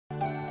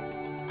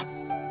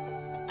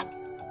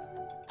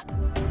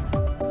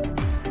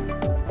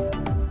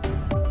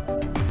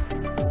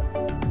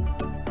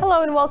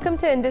Hello and welcome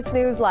to Indus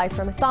News Live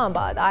from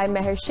Islamabad. I'm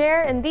Meher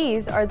Sher and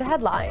these are the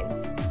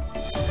headlines.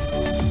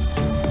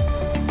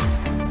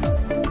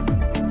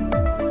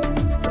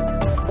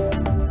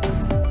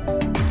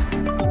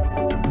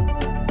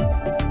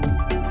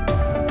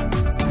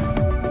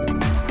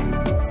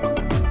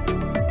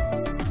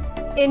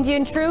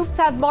 Indian troops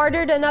have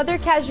martyred another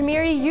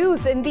Kashmiri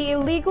youth in the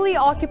illegally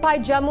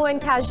occupied Jammu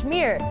and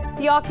Kashmir.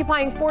 The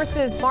occupying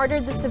forces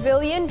martyred the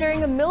civilian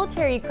during a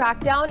military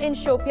crackdown in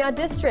Shopian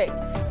district.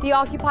 The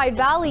occupied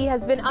valley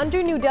has been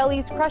under New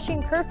Delhi's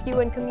crushing curfew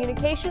and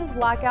communications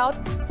blackout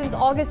since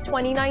August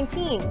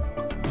 2019.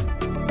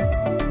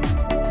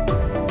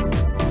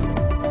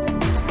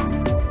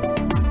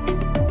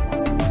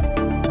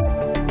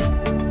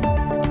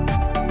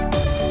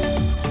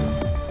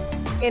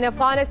 In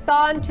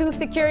Afghanistan, 2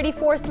 security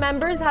force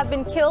members have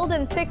been killed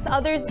and 6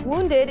 others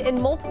wounded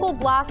in multiple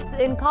blasts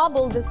in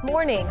Kabul this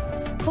morning.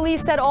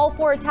 Police said all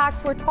 4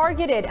 attacks were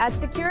targeted at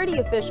security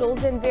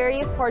officials in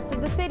various parts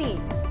of the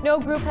city. No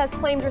group has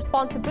claimed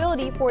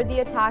responsibility for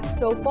the attacks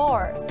so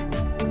far.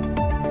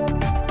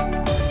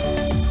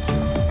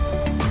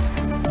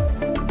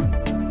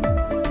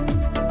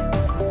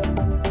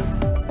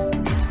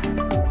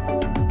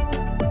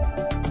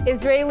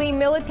 Israeli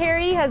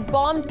military has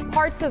bombed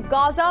parts of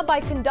Gaza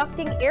by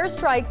conducting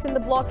airstrikes in the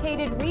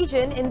blockaded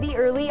region in the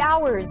early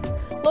hours.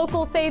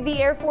 Locals say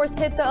the Air Force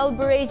hit the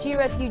Al-Bureiji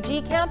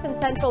refugee camp in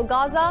central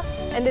Gaza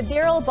and the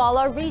Deir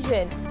al-Bala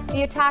region.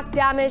 The attack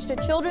damaged a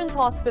children's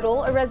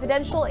hospital, a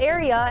residential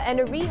area, and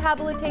a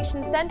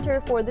rehabilitation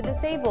center for the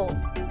disabled.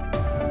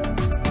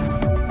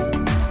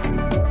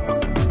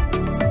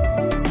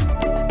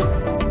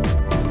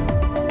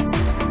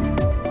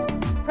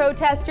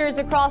 Protesters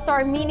across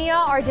Armenia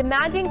are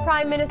demanding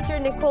Prime Minister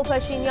Nikol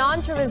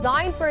Pashinyan to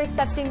resign for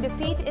accepting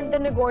defeat in the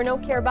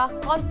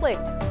Nagorno-Karabakh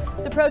conflict.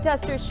 The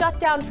protesters shut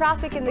down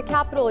traffic in the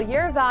capital,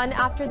 Yerevan,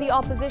 after the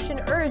opposition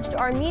urged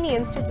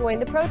Armenians to join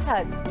the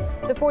protest.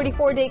 The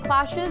 44-day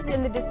clashes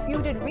in the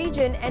disputed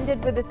region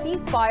ended with a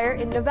ceasefire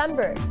in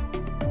November.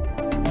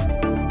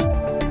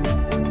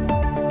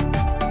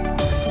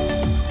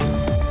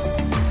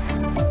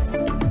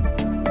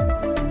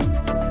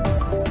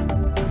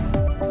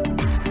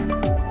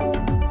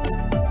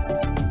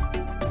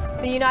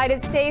 The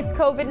United States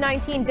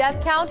COVID-19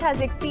 death count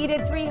has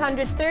exceeded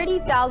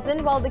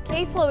 330,000, while the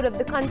caseload of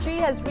the country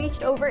has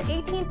reached over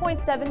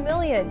 18.7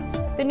 million.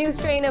 The new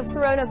strain of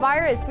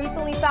coronavirus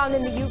recently found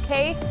in the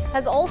UK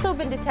has also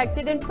been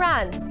detected in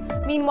France.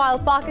 Meanwhile,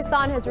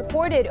 Pakistan has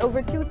reported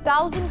over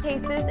 2,000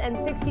 cases and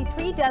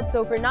 63 deaths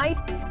overnight,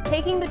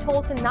 taking the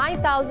toll to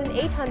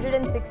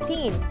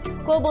 9,816.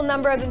 Global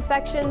number of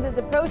infections is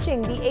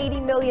approaching the 80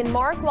 million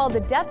mark, while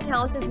the death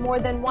count is more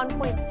than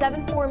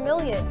 1.74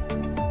 million.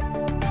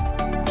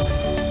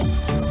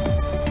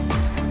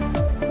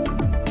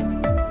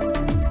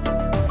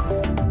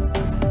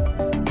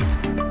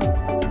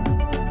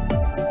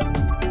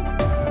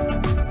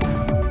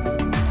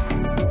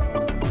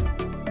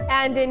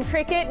 And in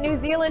cricket, New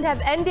Zealand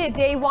have ended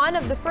day 1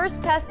 of the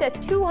first test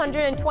at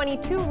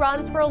 222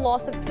 runs for a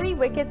loss of 3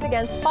 wickets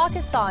against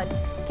Pakistan.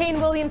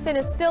 Kane Williamson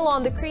is still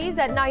on the crease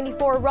at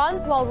 94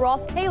 runs, while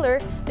Ross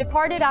Taylor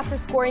departed after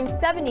scoring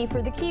 70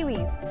 for the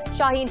Kiwis.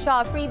 Shaheen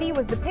Shah Afridi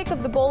was the pick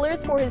of the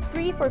bowlers for his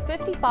 3 for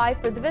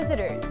 55 for the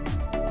visitors.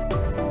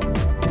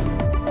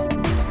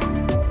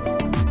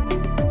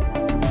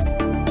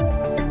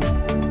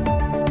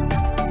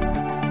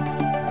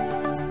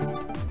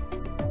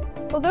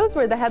 Well, those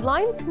were the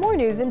headlines. More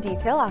news in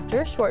detail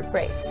after a short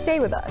break. Stay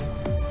with us.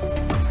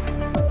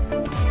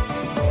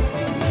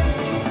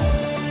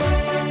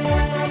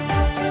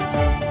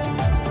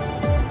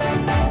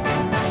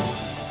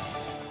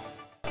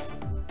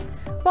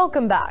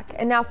 Welcome back.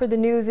 And now for the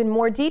news in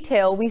more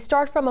detail. We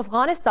start from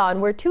Afghanistan,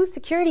 where 2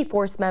 security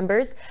force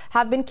members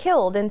have been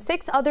killed and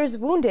 6 others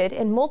wounded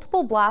in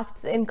multiple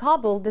blasts in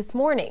Kabul this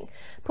morning.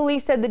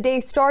 Police said the day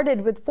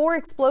started with 4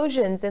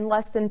 explosions in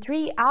less than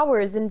 3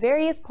 hours in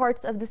various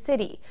parts of the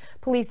city.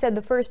 Police said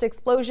the first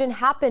explosion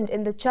happened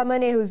in the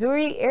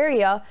Chaman-e-Huzuri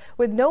area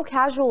with no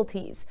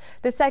casualties.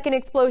 The second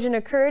explosion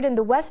occurred in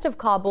the west of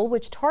Kabul,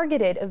 which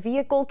targeted a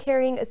vehicle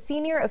carrying a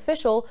senior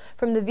official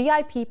from the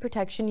VIP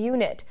protection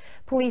unit.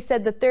 Police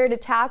said the third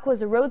attack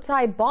was a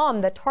roadside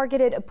bomb that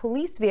targeted a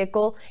police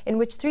vehicle in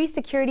which 3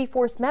 security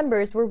force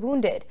members were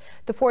wounded.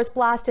 The fourth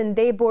blast in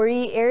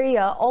Daebori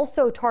area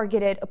also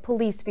targeted a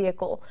police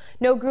vehicle.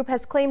 No group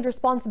has claimed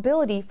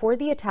responsibility for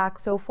the attack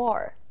so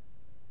far.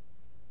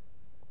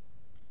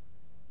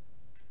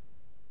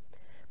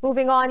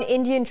 Moving on,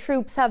 Indian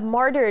troops have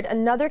martyred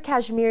another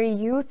Kashmiri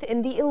youth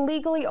in the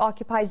illegally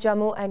occupied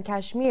Jammu and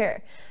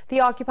Kashmir.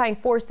 The occupying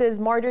forces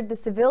martyred the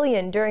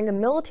civilian during a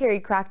military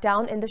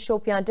crackdown in the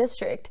Shopian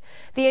district.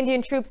 The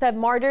Indian troops have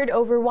martyred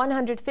over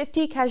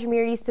 150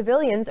 Kashmiri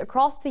civilians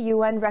across the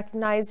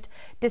UN-recognized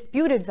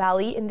disputed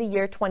valley in the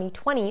year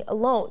 2020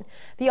 alone.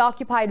 The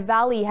occupied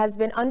valley has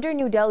been under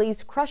New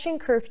Delhi's crushing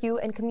curfew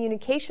and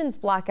communications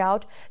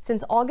blackout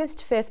since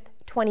August 5th,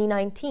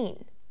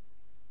 2019.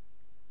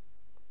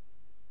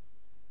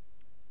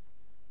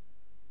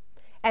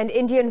 And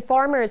Indian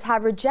farmers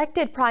have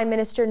rejected Prime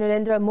Minister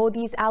Narendra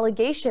Modi's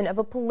allegation of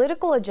a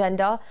political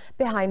agenda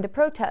behind the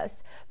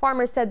protests.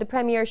 Farmers said the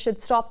Premier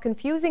should stop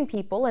confusing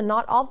people and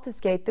not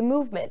obfuscate the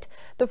movement.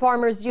 The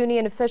Farmers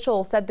Union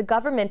official said the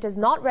government is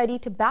not ready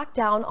to back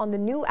down on the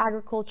new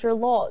agriculture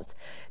laws.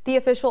 The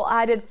official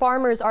added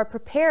farmers are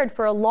prepared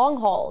for a long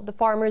haul. The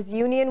Farmers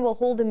Union will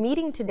hold a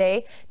meeting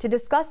today to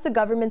discuss the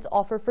government's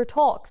offer for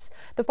talks.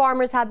 The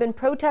farmers have been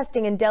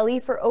protesting in Delhi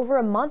for over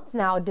a month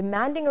now,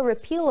 demanding a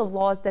repeal of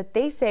laws that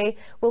they say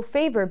will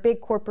favor big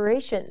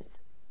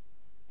corporations.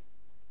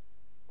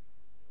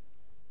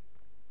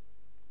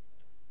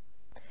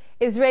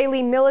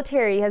 Israeli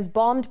military has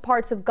bombed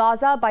parts of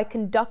Gaza by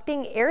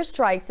conducting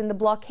airstrikes in the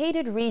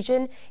blockaded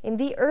region in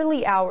the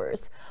early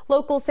hours.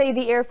 Locals say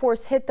the Air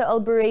Force hit the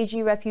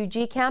Al-Bureiji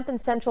refugee camp in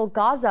central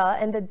Gaza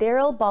and the Deir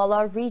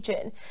al-Bala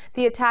region.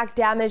 The attack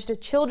damaged a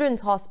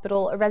children's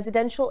hospital, a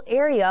residential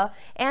area,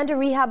 and a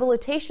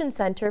rehabilitation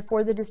center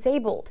for the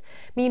disabled.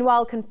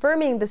 Meanwhile,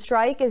 confirming the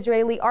strike,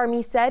 Israeli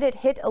army said it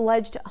hit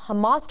alleged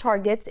Hamas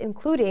targets,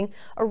 including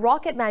a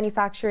rocket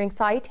manufacturing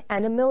site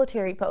and a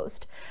military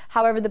post.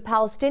 However, the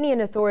Palestinian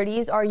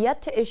authorities are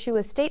yet to issue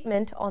a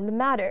statement on the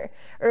matter.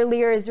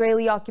 Earlier,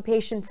 Israeli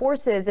occupation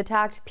forces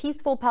attacked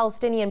peaceful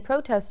Palestinian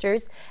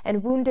protesters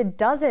and wounded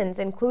dozens,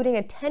 including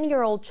a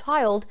 10-year-old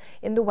child,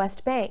 in the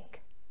West Bank.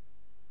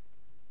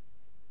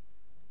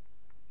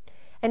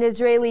 And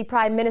Israeli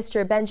Prime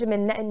Minister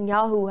Benjamin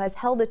Netanyahu has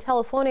held a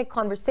telephonic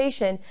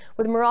conversation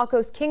with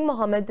Morocco's King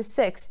Mohammed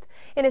VI.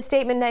 In a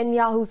statement,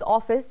 Netanyahu's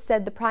office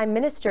said the Prime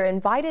Minister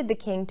invited the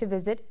king to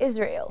visit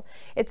Israel.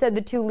 It said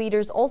the two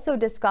leaders also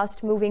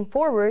discussed moving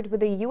forward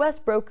with a U.S.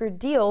 brokered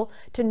deal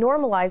to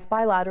normalize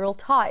bilateral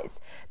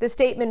ties. The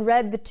statement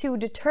read the two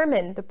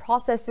determined the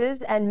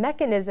processes and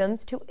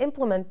mechanisms to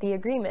implement the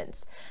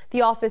agreements.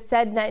 The office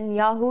said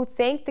Netanyahu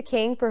thanked the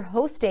king for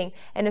hosting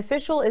an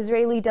official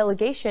Israeli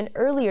delegation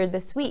earlier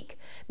this week.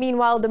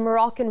 Meanwhile, the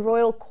Moroccan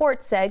royal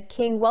court said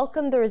King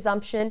welcomed the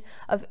resumption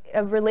of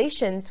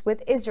relations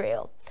with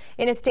Israel.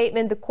 In a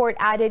statement, the court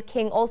added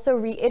King also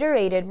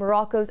reiterated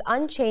Morocco's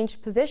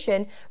unchanged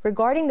position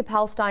regarding the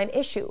Palestine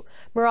issue.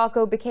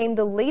 Morocco became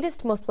the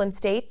latest Muslim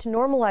state to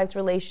normalize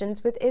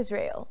relations with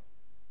Israel.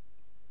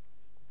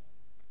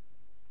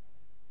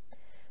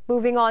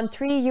 Moving on,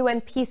 3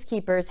 UN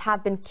peacekeepers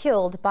have been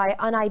killed by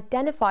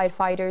unidentified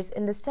fighters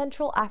in the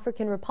Central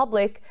African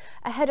Republic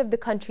ahead of the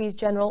country's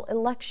general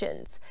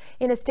elections.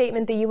 In a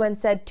statement, the UN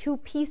said 2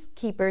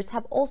 peacekeepers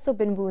have also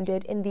been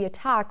wounded in the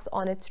attacks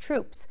on its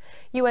troops.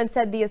 UN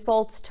said the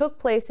assaults took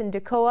place in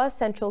Dokoa,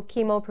 Central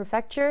Kivu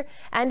Prefecture,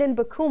 and in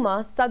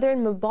Bakuma,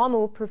 Southern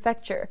Mubamu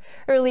Prefecture.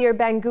 Earlier,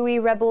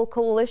 Bangui rebel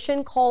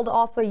coalition called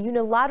off a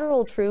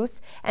unilateral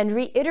truce and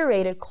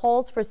reiterated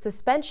calls for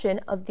suspension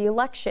of the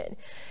election.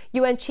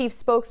 UN Chief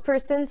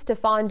Spokesperson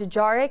Stefan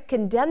Dujarric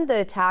condemned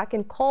the attack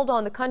and called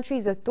on the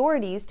country's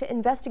authorities to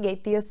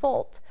investigate the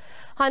assault.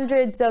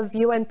 Hundreds of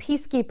UN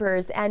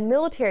peacekeepers and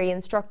military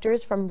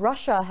instructors from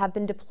Russia have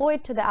been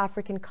deployed to the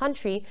African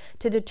country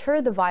to deter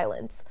the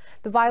violence.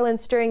 The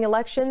violence during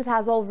elections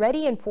has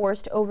already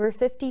forced over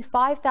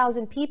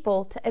 55,000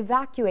 people to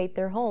evacuate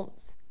their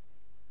homes.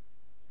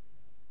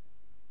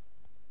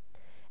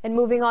 And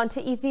moving on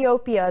to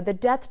Ethiopia, the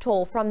death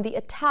toll from the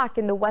attack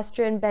in the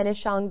western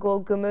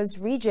Benishangul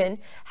Gumuz region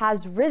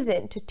has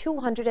risen to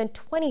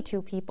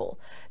 222 people.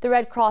 The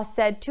Red Cross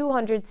said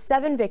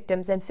 207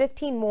 victims and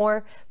 15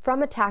 more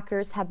from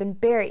attackers have been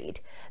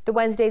buried. The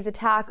Wednesday's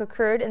attack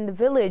occurred in the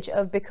village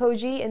of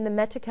Bikoji in the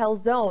Metakel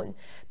zone.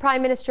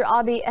 Prime Minister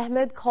Abiy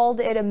Ahmed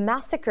called it a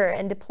massacre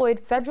and deployed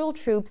federal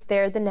troops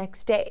there the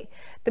next day.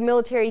 The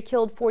military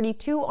killed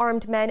 42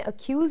 armed men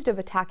accused of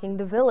attacking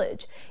the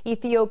village.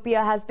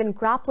 Ethiopia has been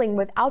grappling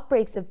with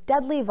outbreaks of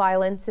deadly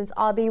violence since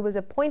Abiy was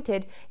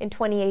appointed in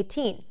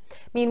 2018.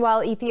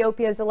 Meanwhile,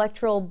 Ethiopia's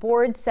electoral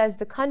board says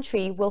the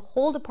country will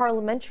hold a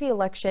parliamentary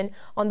election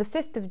on the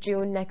 5th of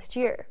June next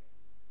year.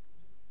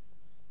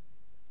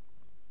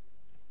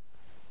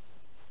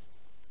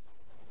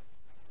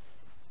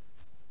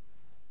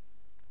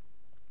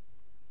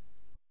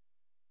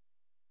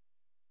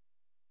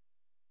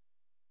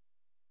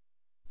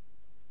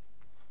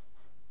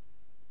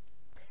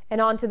 And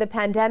on to the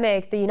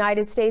pandemic. The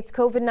United States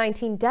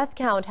COVID-19 death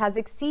count has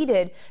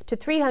exceeded to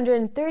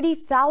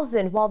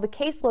 330,000, while the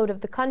caseload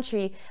of the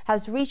country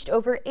has reached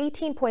over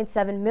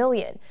 18.7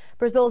 million.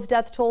 Brazil's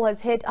death toll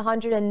has hit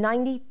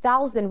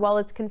 190,000, while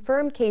its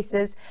confirmed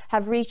cases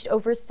have reached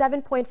over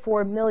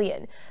 7.4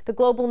 million. The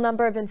global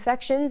number of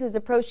infections is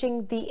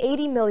approaching the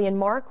 80 million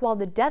mark, while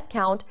the death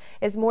count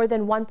is more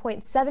than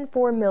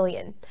 1.74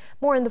 million.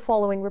 More in the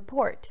following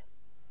report.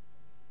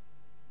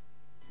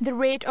 The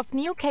rate of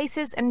new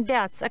cases and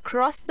deaths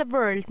across the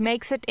world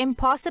makes it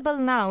impossible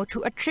now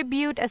to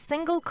attribute a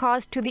single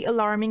cause to the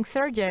alarming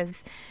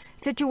surges.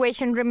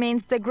 Situation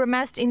remains the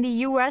grimmest in the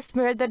U.S.,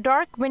 where the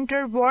dark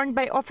winter warned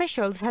by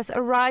officials has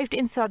arrived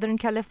in Southern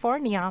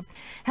California.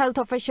 Health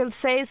officials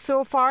say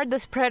so far the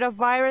spread of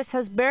virus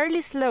has barely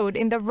slowed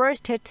in the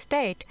worst-hit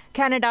state.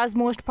 Canada's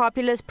most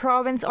populous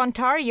province,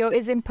 Ontario,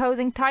 is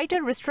imposing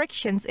tighter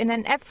restrictions in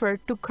an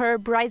effort to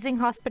curb rising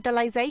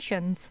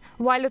hospitalizations,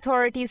 while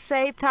authorities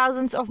say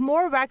thousands of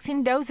more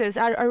vaccine doses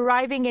are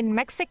arriving in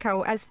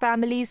Mexico as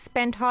families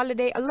spend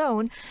holiday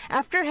alone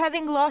after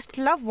having lost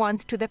loved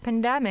ones to the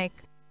pandemic.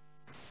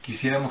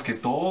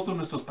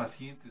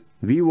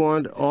 We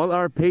want all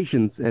our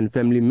patients and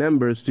family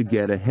members to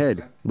get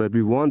ahead, but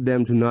we want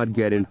them to not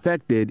get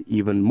infected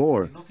even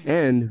more.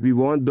 And we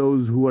want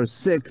those who are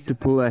sick to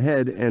pull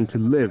ahead and to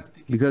live,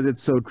 because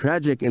it's so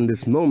tragic in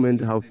this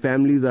moment how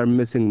families are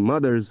missing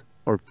mothers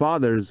or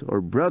fathers or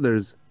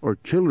brothers or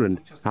children,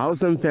 how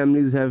some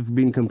families have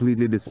been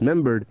completely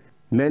dismembered,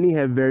 many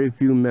have very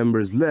few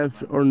members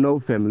left or no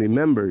family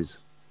members.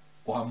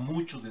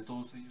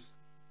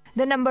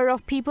 The number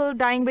of people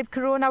dying with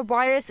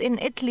coronavirus in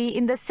Italy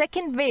in the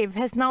second wave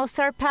has now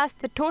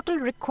surpassed the total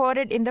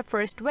recorded in the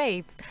first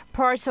wave.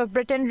 Parts of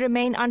Britain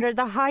remain under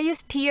the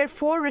highest Tier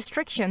 4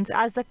 restrictions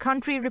as the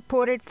country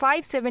reported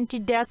 570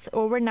 deaths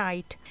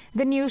overnight.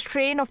 The new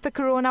strain of the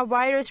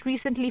coronavirus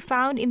recently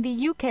found in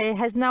the UK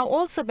has now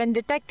also been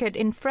detected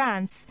in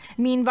France.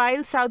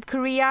 Meanwhile, South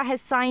Korea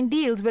has signed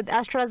deals with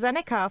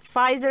AstraZeneca,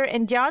 Pfizer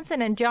and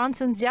Johnson &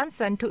 Johnson's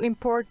Janssen to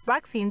import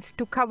vaccines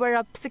to cover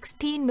up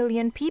 16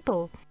 million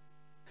people.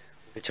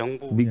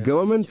 The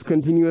government's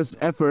continuous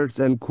efforts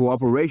and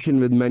cooperation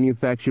with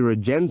manufacturer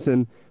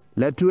Janssen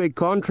led to a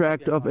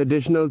contract of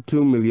additional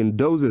 2 million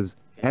doses.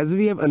 As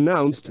we have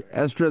announced,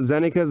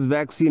 AstraZeneca's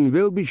vaccine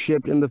will be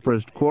shipped in the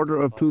first quarter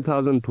of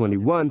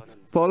 2021,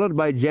 followed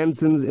by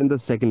Janssen's in the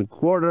second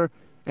quarter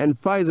and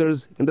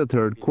Pfizer's in the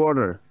third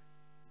quarter.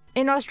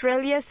 In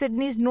Australia,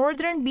 Sydney's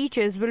northern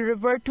beaches will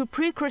revert to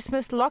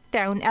pre-Christmas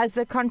lockdown as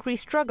the country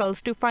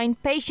struggles to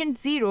find patient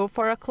zero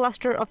for a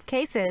cluster of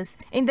cases.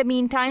 In the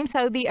meantime,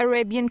 Saudi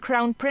Arabian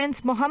Crown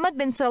Prince Mohammed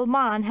bin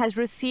Salman has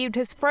received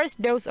his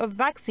first dose of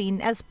vaccine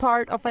as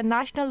part of a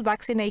national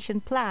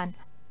vaccination plan.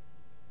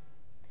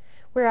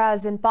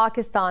 Whereas in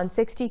Pakistan,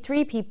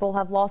 63 people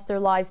have lost their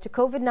lives to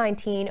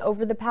COVID-19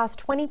 over the past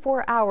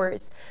 24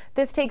 hours.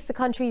 This takes the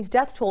country's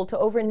death toll to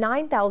over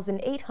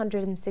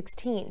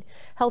 9,816.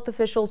 Health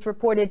officials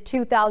reported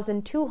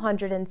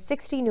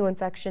 2,260 new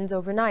infections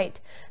overnight.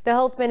 The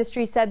health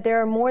ministry said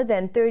there are more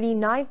than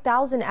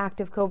 39,000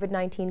 active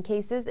COVID-19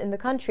 cases in the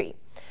country.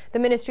 The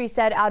ministry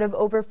said out of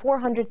over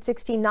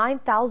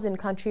 469,000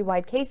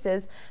 countrywide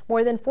cases,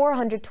 more than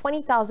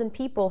 420,000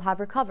 people have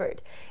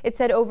recovered. It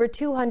said over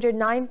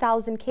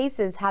 209,000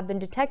 cases have been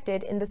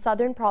detected in the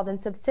southern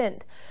province of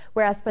Sindh,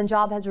 whereas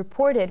Punjab has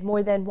reported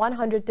more than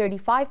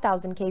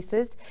 135,000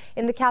 cases.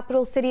 In the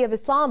capital city of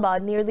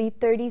Islamabad, nearly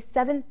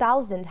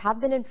 37,000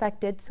 have been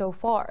infected so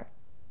far.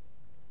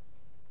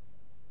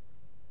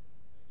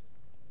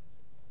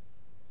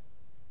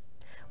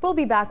 We'll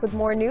be back with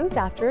more news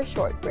after a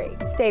short break.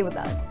 Stay with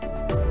us.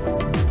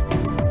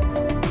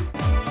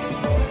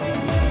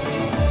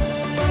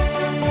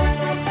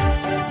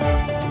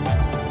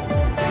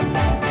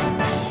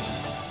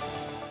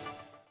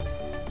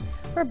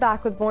 We're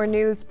back with more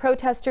news.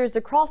 Protesters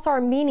across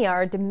Armenia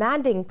are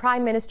demanding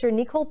Prime Minister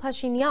Nikol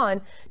Pashinyan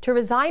to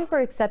resign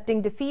for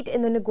accepting defeat in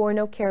the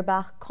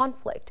Nagorno-Karabakh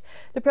conflict.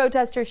 The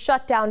protesters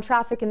shut down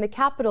traffic in the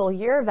capital,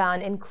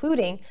 Yerevan,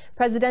 including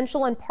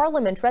presidential and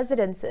parliament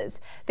residences.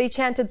 They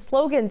chanted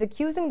slogans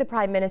accusing the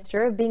Prime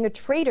Minister of being a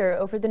traitor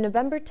over the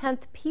November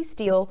 10th peace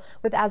deal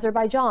with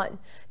Azerbaijan.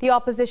 The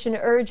opposition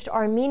urged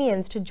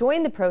Armenians to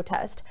join the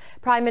protest.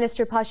 Prime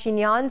Minister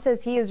Pashinyan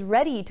says he is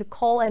ready to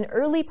call an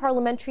early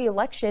parliamentary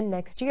election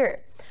next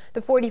year. The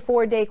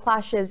 44-day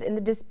clashes in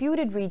the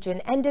disputed region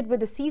ended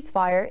with a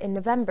ceasefire in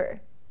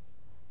November.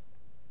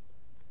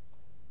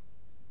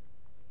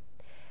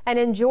 And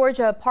in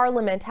Georgia,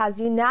 Parliament has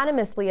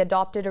unanimously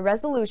adopted a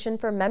resolution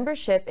for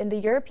membership in the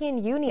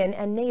European Union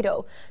and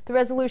NATO. The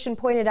resolution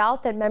pointed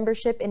out that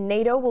membership in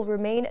NATO will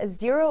remain a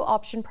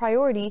zero-option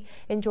priority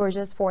in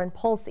Georgia's foreign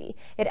policy.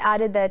 It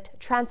added that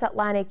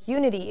transatlantic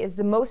unity is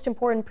the most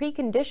important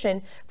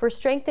precondition for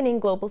strengthening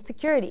global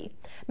security.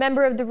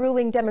 Member of the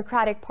ruling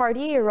Democratic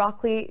Party,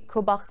 Irakli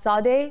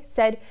Kobakhzadeh,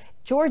 said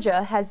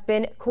Georgia has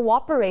been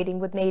cooperating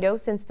with NATO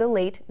since the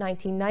late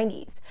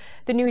 1990s.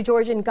 The new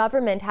Georgian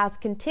government has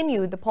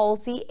continued the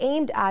policy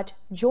aimed at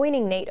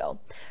joining NATO.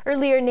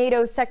 Earlier,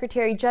 NATO's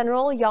Secretary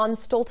General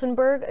Jens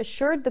Stoltenberg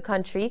assured the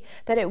country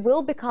that it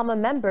will become a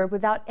member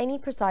without any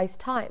precise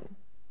time.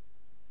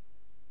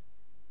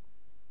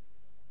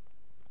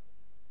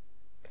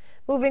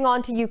 Moving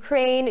on to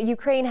Ukraine,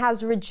 Ukraine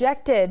has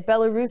rejected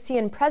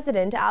Belarusian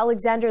President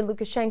Alexander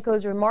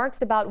Lukashenko's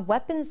remarks about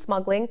weapons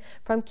smuggling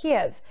from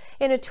Kiev.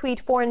 In a tweet,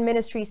 Foreign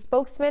Ministry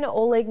spokesman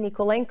Oleg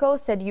Nikolenko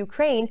said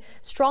Ukraine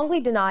strongly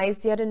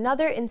denies yet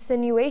another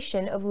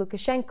insinuation of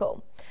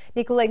Lukashenko.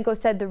 Nikolenko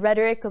said the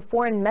rhetoric of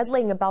foreign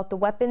meddling about the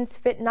weapons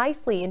fit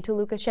nicely into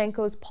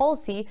Lukashenko's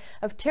policy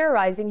of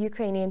terrorizing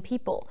Ukrainian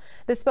people.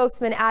 The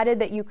spokesman added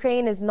that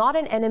Ukraine is not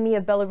an enemy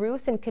of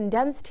Belarus and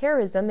condemns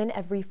terrorism in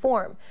every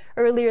form.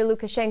 Earlier,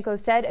 Lukashenko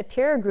said a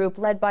terror group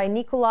led by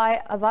Nikolai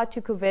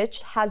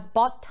Avatukovich has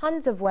bought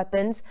tons of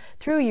weapons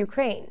through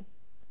Ukraine.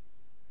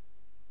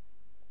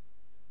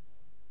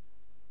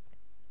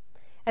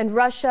 And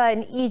Russia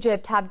and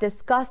Egypt have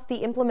discussed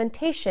the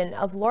implementation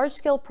of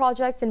large-scale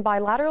projects in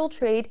bilateral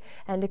trade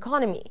and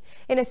economy.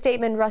 In a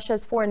statement,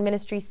 Russia's foreign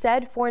ministry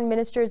said foreign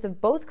ministers of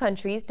both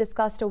countries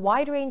discussed a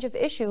wide range of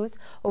issues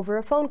over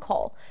a phone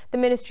call. The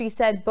ministry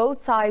said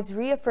both sides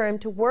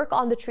reaffirmed to work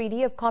on the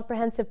Treaty of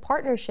Comprehensive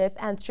Partnership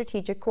and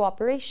Strategic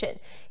Cooperation.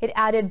 It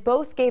added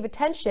both gave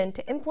attention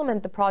to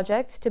implement the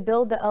projects to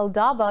build the El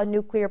Daba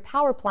nuclear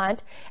power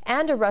plant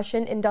and a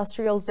Russian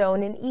industrial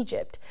zone in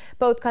Egypt.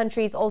 Both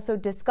countries also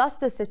discussed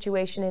the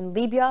situation in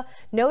Libya,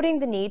 noting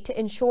the need to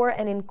ensure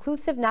an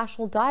inclusive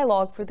national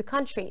dialogue for the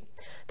country.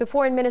 The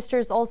foreign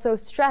ministers also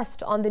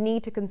stressed on the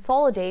need to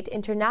consolidate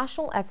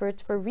international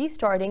efforts for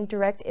restarting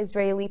direct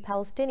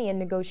Israeli-Palestinian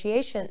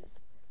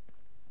negotiations.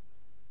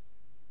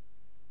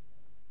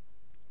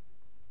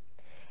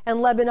 And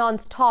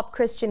Lebanon's top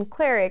Christian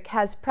cleric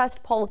has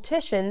pressed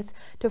politicians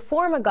to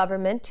form a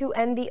government to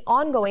end the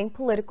ongoing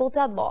political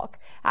deadlock.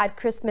 At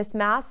Christmas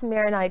Mass,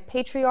 Maronite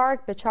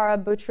Patriarch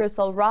Bechara Boutros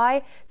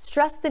Al-Rai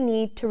stressed the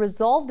need to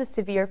resolve the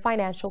severe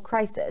financial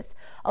crisis.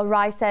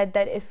 Al-Rai said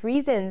that if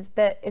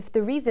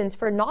the reasons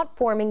for not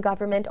forming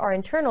government are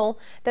internal,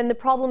 then the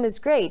problem is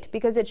great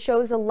because it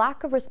shows a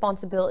lack of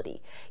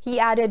responsibility. He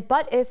added,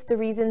 but if the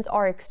reasons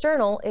are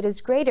external, it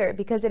is greater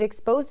because it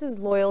exposes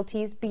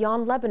loyalties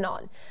beyond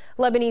Lebanon.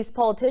 Lebanese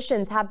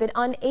politicians have been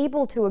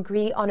unable to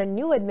agree on a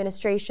new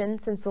administration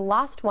since the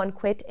last one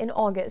quit in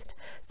August.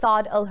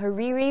 Saad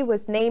al-Hariri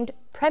was named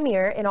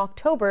premier in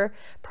October,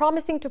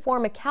 promising to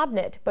form a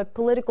cabinet, but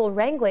political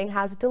wrangling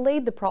has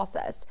delayed the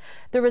process.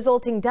 The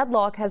resulting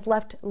deadlock has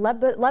left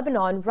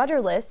Lebanon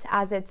rudderless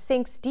as it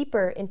sinks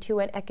deeper into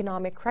an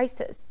economic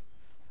crisis.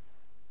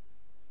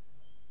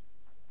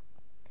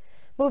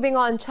 Moving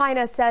on,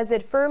 China says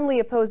it firmly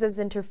opposes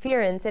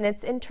interference in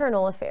its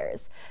internal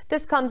affairs.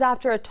 This comes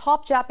after a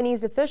top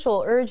Japanese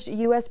official urged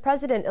U.S.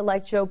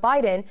 President-elect Joe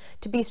Biden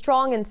to be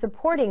strong in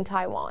supporting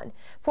Taiwan.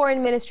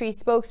 Foreign Ministry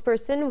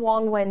spokesperson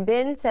Wang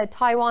Wenbin said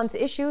Taiwan's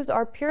issues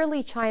are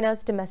purely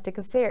China's domestic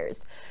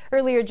affairs.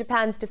 Earlier,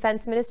 Japan's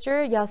defense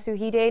minister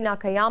Yasuhide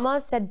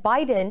Nakayama said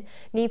Biden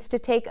needs to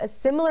take a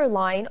similar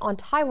line on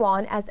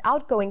Taiwan as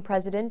outgoing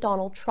President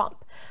Donald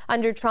Trump.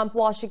 Under Trump,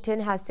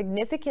 Washington has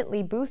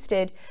significantly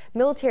boosted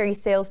military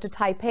sales to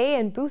Taipei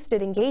and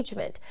boosted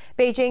engagement.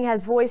 Beijing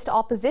has voiced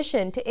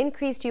opposition to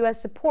increased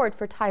U.S. support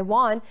for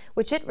Taiwan,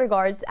 which it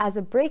regards as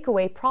a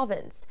breakaway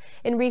province.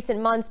 In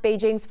recent months,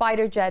 Beijing's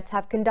fighter jets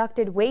have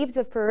conducted waves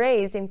of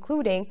forays,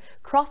 including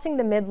crossing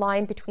the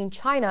midline between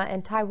China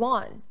and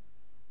Taiwan.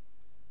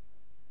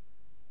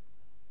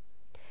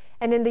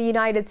 And in the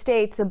United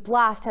States, a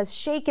blast has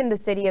shaken the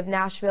city of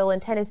Nashville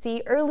in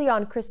Tennessee early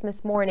on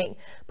Christmas morning.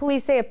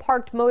 Police say a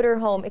parked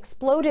motorhome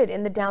exploded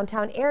in the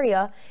downtown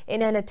area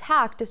in an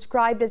attack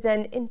described as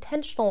an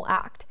intentional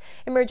act.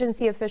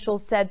 Emergency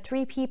officials said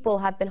 3 people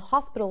have been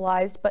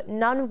hospitalized, but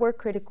none were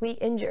critically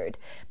injured.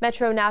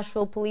 Metro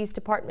Nashville Police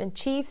Department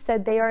chief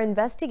said they are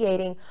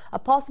investigating a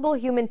possible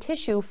human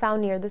tissue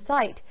found near the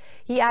site.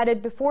 He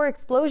added before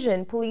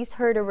explosion, police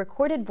heard a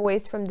recorded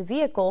voice from the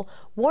vehicle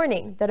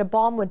warning that a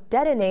bomb would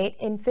detonate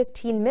in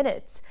 15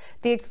 minutes.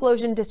 The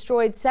explosion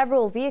destroyed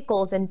several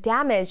vehicles and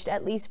damaged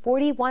at least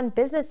 41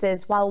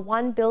 businesses, while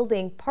one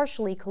building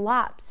partially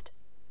collapsed.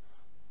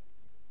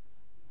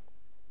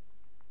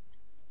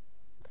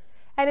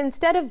 And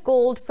instead of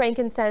gold,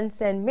 frankincense,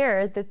 and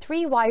myrrh, the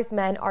 3 wise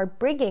men are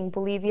bringing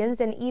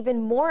Bolivians an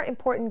even more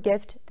important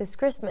gift this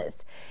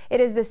Christmas. It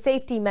is the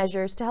safety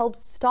measures to help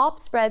stop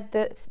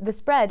the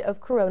spread of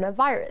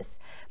coronavirus.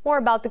 More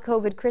about the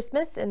COVID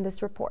Christmas in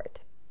this report.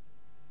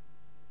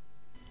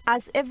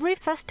 As every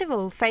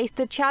festival faced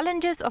the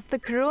challenges of the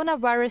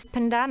coronavirus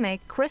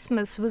pandemic,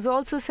 Christmas was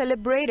also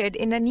celebrated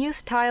in a new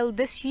style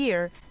this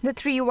year. The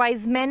 3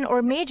 wise men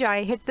or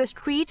magi hit the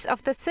streets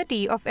of the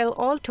city of El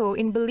Alto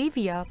in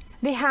Bolivia.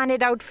 They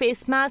handed out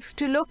face masks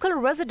to local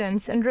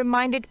residents and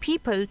reminded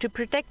people to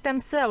protect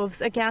themselves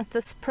against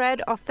the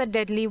spread of the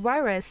deadly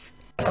virus.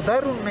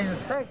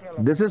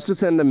 This is to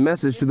send a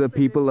message to the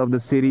people of the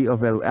city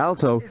of El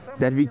Alto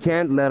that we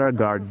can't let our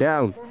guard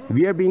down.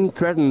 We are being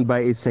threatened by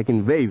a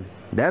second wave.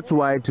 That's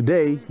why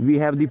today we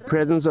have the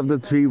presence of the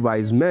 3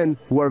 wise men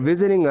who are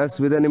visiting us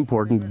with an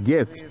important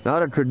gift.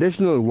 Not a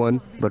traditional one,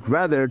 but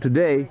rather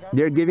today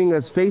they're giving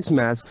us face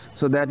masks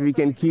so that we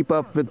can keep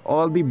up with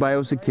all the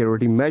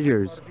biosecurity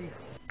measures.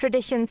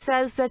 Tradition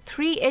says that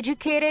 3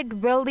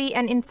 educated, wealthy,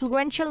 and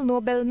influential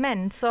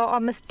noblemen saw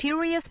a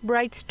mysterious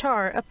bright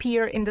star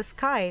appear in the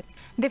sky.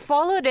 They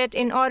followed it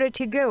in order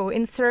to go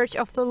in search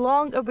of the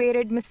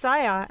long-awaited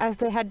Messiah, as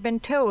they had been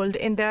told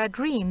in their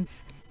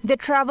dreams. They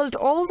traveled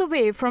all the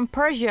way from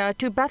Persia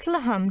to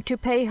Bethlehem to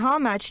pay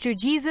homage to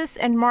Jesus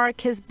and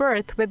mark his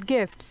birth with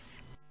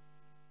gifts.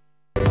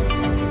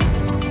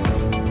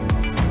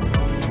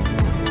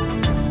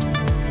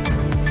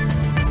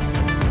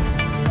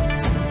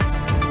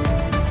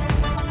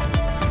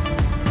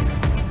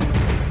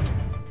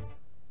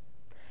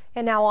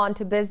 And now on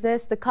to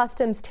business. The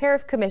Customs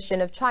Tariff Commission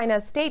of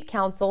China's State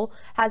Council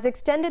has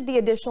extended the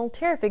additional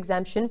tariff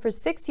exemption for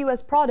 6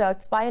 U.S.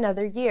 products by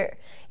another year.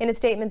 In a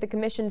statement, the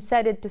commission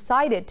said it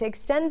decided to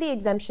extend the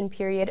exemption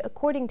period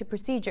according to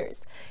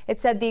procedures. It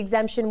said the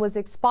exemption was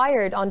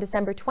expired on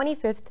December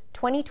 25th,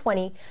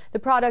 2020. The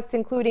products,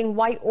 including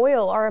white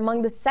oil, are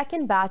among the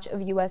second batch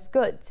of U.S.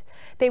 goods.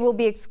 They will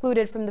be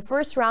excluded from the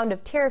first round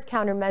of tariff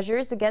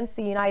countermeasures against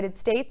the United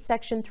States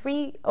Section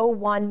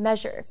 301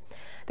 measure.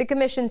 The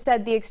commission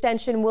said the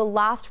extension will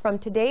last from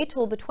today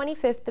till the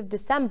 25th of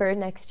December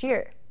next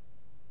year.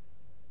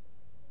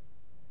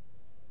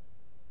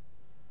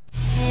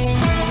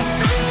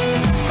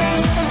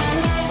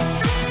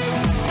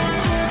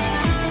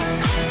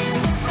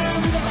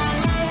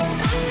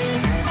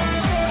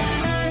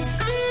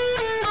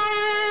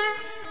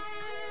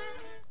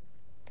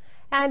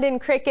 And in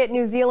cricket,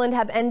 New Zealand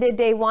have ended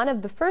day one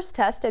of the first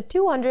test at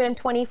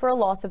 220 for a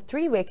loss of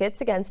 3 wickets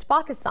against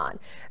Pakistan.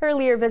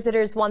 Earlier,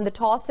 visitors won the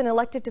toss and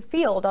elected to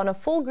field on a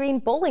full green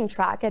bowling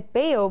track at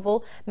Bay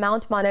Oval,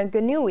 Mount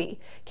Maunganui.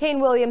 Kane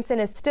Williamson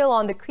is still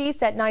on the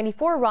crease at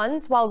 94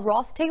 runs, while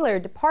Ross Taylor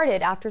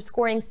departed after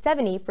scoring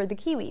 70 for the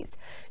Kiwis.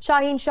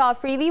 Shaheen Shah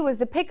Afridi was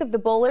the pick of the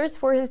bowlers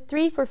for his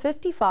 3 for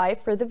 55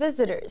 for the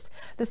visitors.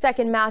 The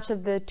second match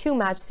of the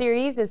 2-match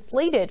series is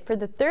slated for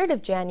the 3rd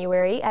of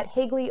January at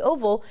Hagley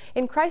Oval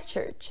in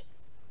Christchurch.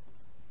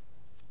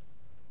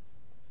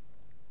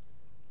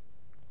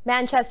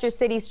 Manchester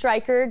City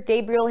striker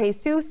Gabriel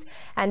Jesus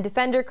and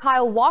defender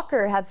Kyle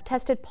Walker have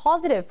tested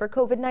positive for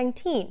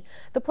COVID-19.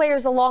 The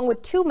players, along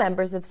with 2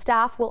 members of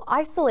staff, will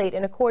isolate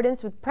in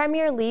accordance with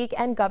Premier League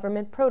and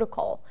government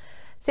protocol.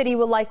 City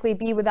will likely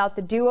be without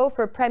the duo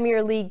for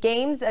Premier League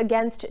games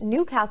against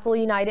Newcastle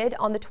United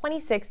on the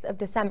 26th of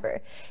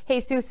December.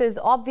 Jesus'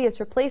 obvious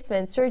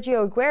replacement,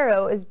 Sergio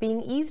Aguero, is being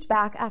eased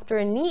back after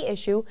a knee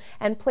issue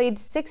and played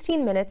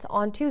 16 minutes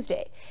on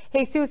Tuesday.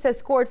 Jesus has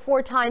scored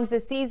 4 times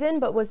this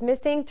season but was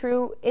missing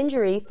through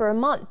injury for a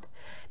month.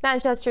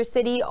 Manchester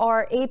City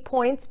are 8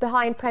 points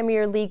behind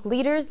Premier League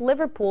leaders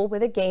Liverpool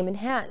with a game in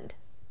hand.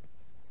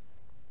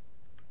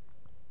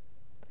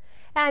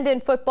 And in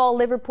football,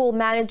 Liverpool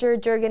manager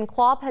Jurgen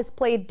Klopp has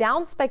played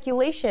down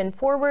speculation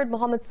forward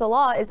Mohamed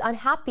Salah is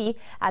unhappy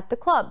at the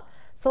club.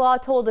 Salah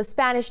told a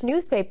Spanish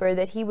newspaper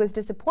that he was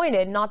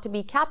disappointed not to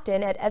be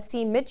captain at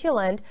FC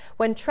Midtjylland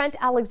when Trent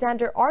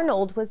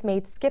Alexander-Arnold was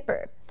made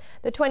skipper.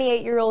 The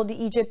 28-year-old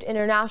Egypt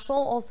international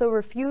also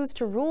refused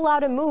to rule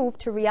out a move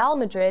to Real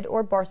Madrid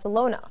or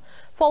Barcelona.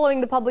 Following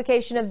the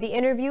publication of the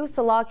interview,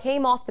 Salah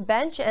came off the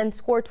bench and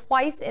scored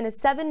twice in a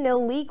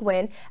 7-0 league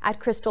win at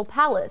Crystal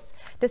Palace.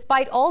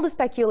 Despite all the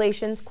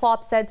speculations,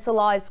 Klopp said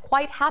Salah is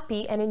quite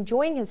happy and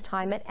enjoying his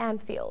time at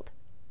Anfield.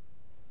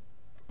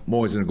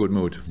 Mo is in a good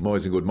mood. Mo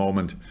is in a good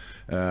moment.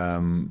 A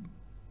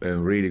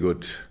really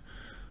good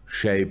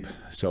shape,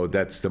 so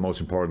that's the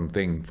most important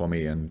thing for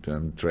me.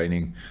 And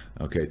training.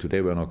 Okay, today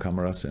were no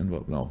cameras, and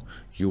well, no,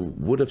 you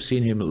would have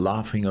seen him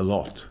laughing a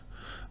lot.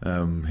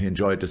 He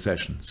enjoyed the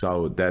session,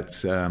 so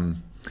that's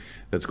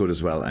good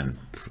as well. And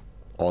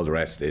all the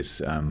rest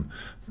is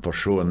for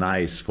sure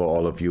nice for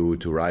all of you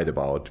to write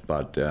about,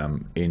 but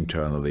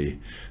internally,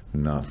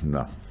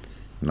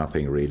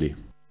 nothing really.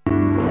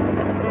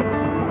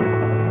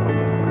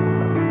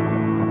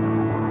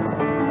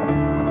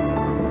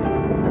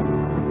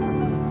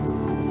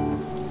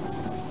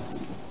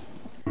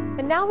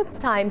 And now it's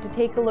time to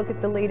take a look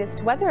at the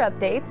latest weather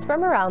updates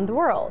from around the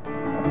world.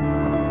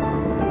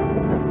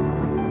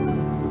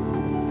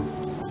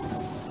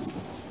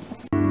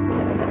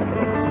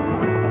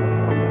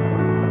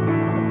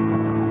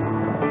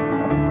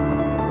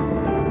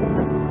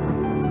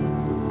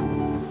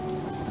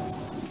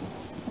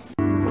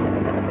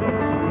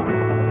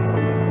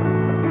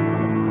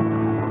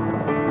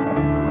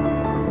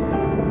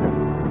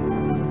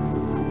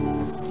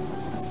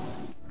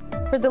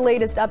 For the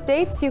latest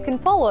updates, you can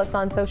follow us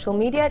on social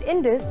media at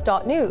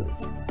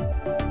indus.news.